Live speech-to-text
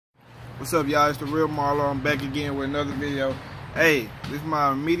What's up, y'all? It's the real Marlo. I'm back again with another video. Hey, this is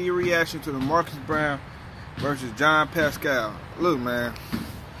my immediate reaction to the Marcus Browne versus John Pascal. Look, man,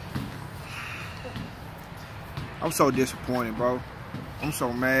 I'm so disappointed, bro. I'm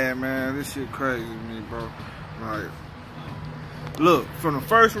so mad, man. This shit crazy to me, bro. Like, look, from the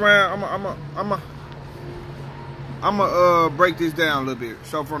first round, I'ma break this down a little bit.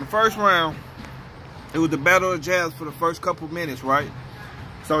 So from the first round, it was the battle of jabs for the first couple minutes, right?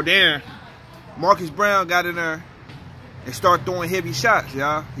 So then Marcus Browne got in there and started throwing heavy shots,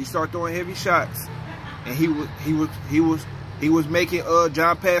 y'all. He started throwing heavy shots, and he was making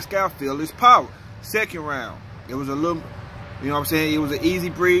John Pascal feel his power. Second round, it was a little, you know what I'm saying? It was an easy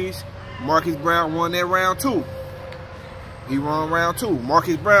breeze. Marcus Browne won that round too. He won round two.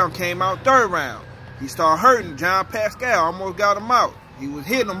 Marcus Browne came out third round. He started hurting John Pascal. Almost got him out. He was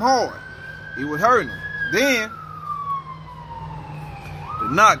hitting him hard. He was hurting him. Then the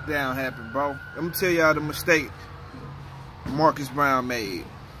knockdown happened, bro. Let me tell y'all the mistake Marcus Browne made.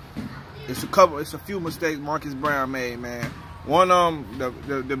 It's a few mistakes Marcus Browne made, man. One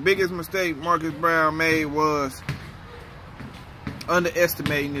the biggest mistake Marcus Browne made was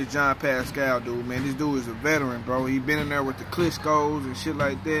underestimating this John Pascal dude, man. This dude is a veteran, bro. He been in there with the Klitschko's and shit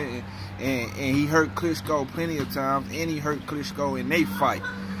like that, and he hurt Klitschko plenty of times, and he hurt Klitschko in they fight.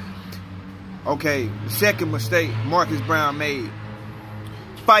 Okay, the second mistake Marcus Browne made,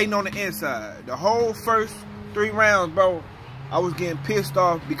 fighting on the inside. The whole first 3 rounds, bro, I was getting pissed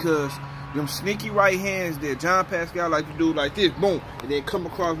off because them sneaky right hands that John Pascal like to do like this, boom, and then come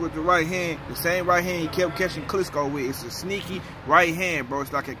across with the right hand, the same right hand he kept catching Klitschko with. It's a sneaky right hand, bro.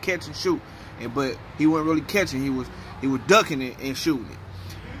 It's like a catch and shoot, but he wasn't really catching. He was ducking it and shooting it.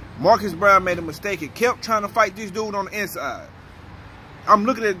 Marcus Browne made a mistake and kept trying to fight this dude on the inside. I'm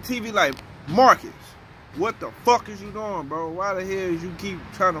looking at the TV like, Marcus, what the fuck is you doing, bro? Why the hell is you keep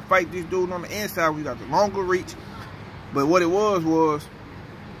trying to fight this dude on the inside when you got the longer reach? But what it was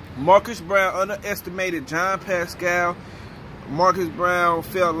Marcus Browne underestimated John Pascal. Marcus Browne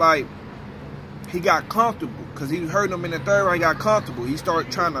felt like he got comfortable because he was hurting him in the third round. He got comfortable. He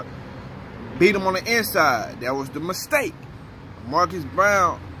started trying to beat him on the inside. That was the mistake. Marcus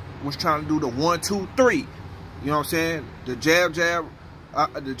Browne was trying to do the 1, 2, 3. You know what I'm saying? The jab,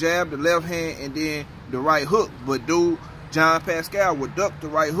 the left hand, and then the right hook. But dude, John Pascal would duck the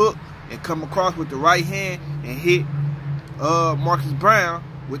right hook and come across with the right hand and hit Marcus Browne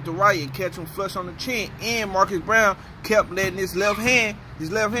with the right and catch him flush on the chin. And Marcus Browne kept letting his left hand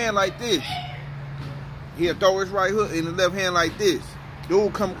like this. He'll throw his right hook in the left hand like this.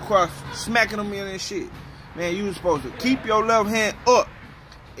 Dude come across smacking him in and shit. Man, you was supposed to keep your left hand up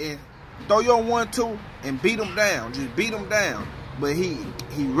and throw your 1, 2 and beat him down. Just beat him down. But he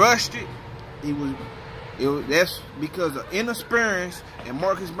rushed it. That's because of inexperience and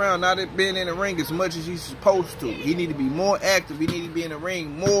Marcus Browne not been in the ring as much as he's supposed to. He need to be more active. He need to be in the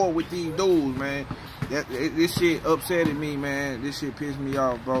ring more with these dudes, man. This shit upsetting me, man. This shit pissed me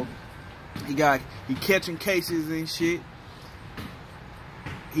off, bro. He catching cases and shit.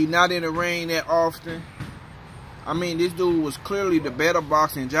 He not in the ring that often. I mean, this dude was clearly the better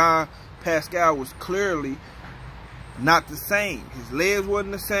boxer, and John Pascal was clearly not the same. His legs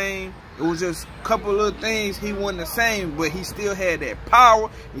wasn't the same. It was just a couple of things he wasn't the same, but he still had that power,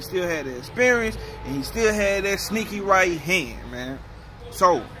 he still had the experience, and he still had that sneaky right hand, man.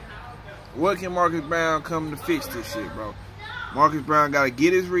 So, what can Marcus Browne come to fix this shit, bro? Marcus Browne got to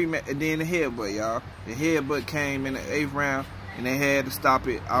get his rematch, and then the headbutt, y'all. The headbutt came in the 8th round, and they had to stop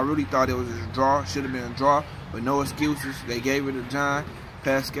it. I really thought it was a draw. Should have been a draw, but no excuses. They gave it to John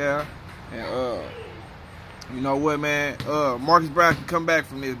Pascal, and you know what, man? Marcus Browne can come back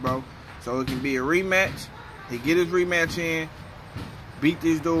from this, bro. So it can be a rematch. He get his rematch in, beat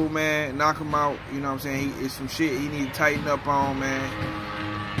this dude, man, knock him out. You know what I'm saying? It's some shit he need to tighten up on, man.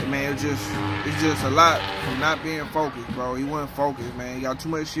 And man, it's just a lot from not being focused, bro. He wasn't focused, man. He got too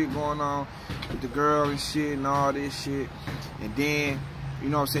much shit going on with the girl and shit and all this shit. And then, you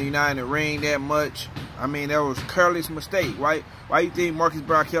know what I'm saying, you're not in the ring that much. I mean, that was a careless mistake, right? Why you think Marcus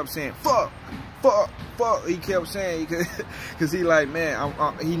Browne kept saying, fuck, fuck, fuck? He kept saying, because he like, man,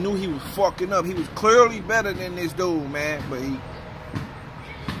 he knew he was fucking up. He was clearly better than this dude, man. But he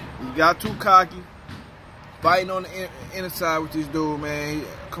got too cocky, fighting on the inside with this dude, man.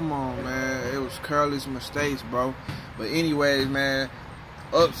 Come on, man. It was careless mistakes, bro. But anyways, man,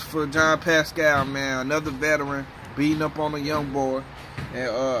 ups for John Pascal, man. Another veteran beating up on a young boy.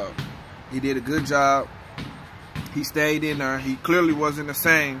 And he did a good job. He stayed in there. He clearly wasn't the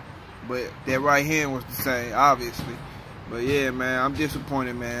same, but that right hand was the same, obviously. But yeah, man, I'm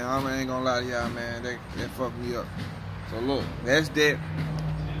disappointed, man. I ain't gonna lie to y'all, man. That fucked me up. So look, that's that.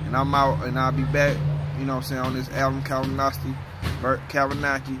 And I'm out, and I'll be back, you know what I'm saying, on this Adam Kalinowski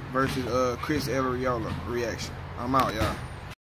versus Chris Arreola reaction. I'm out, y'all.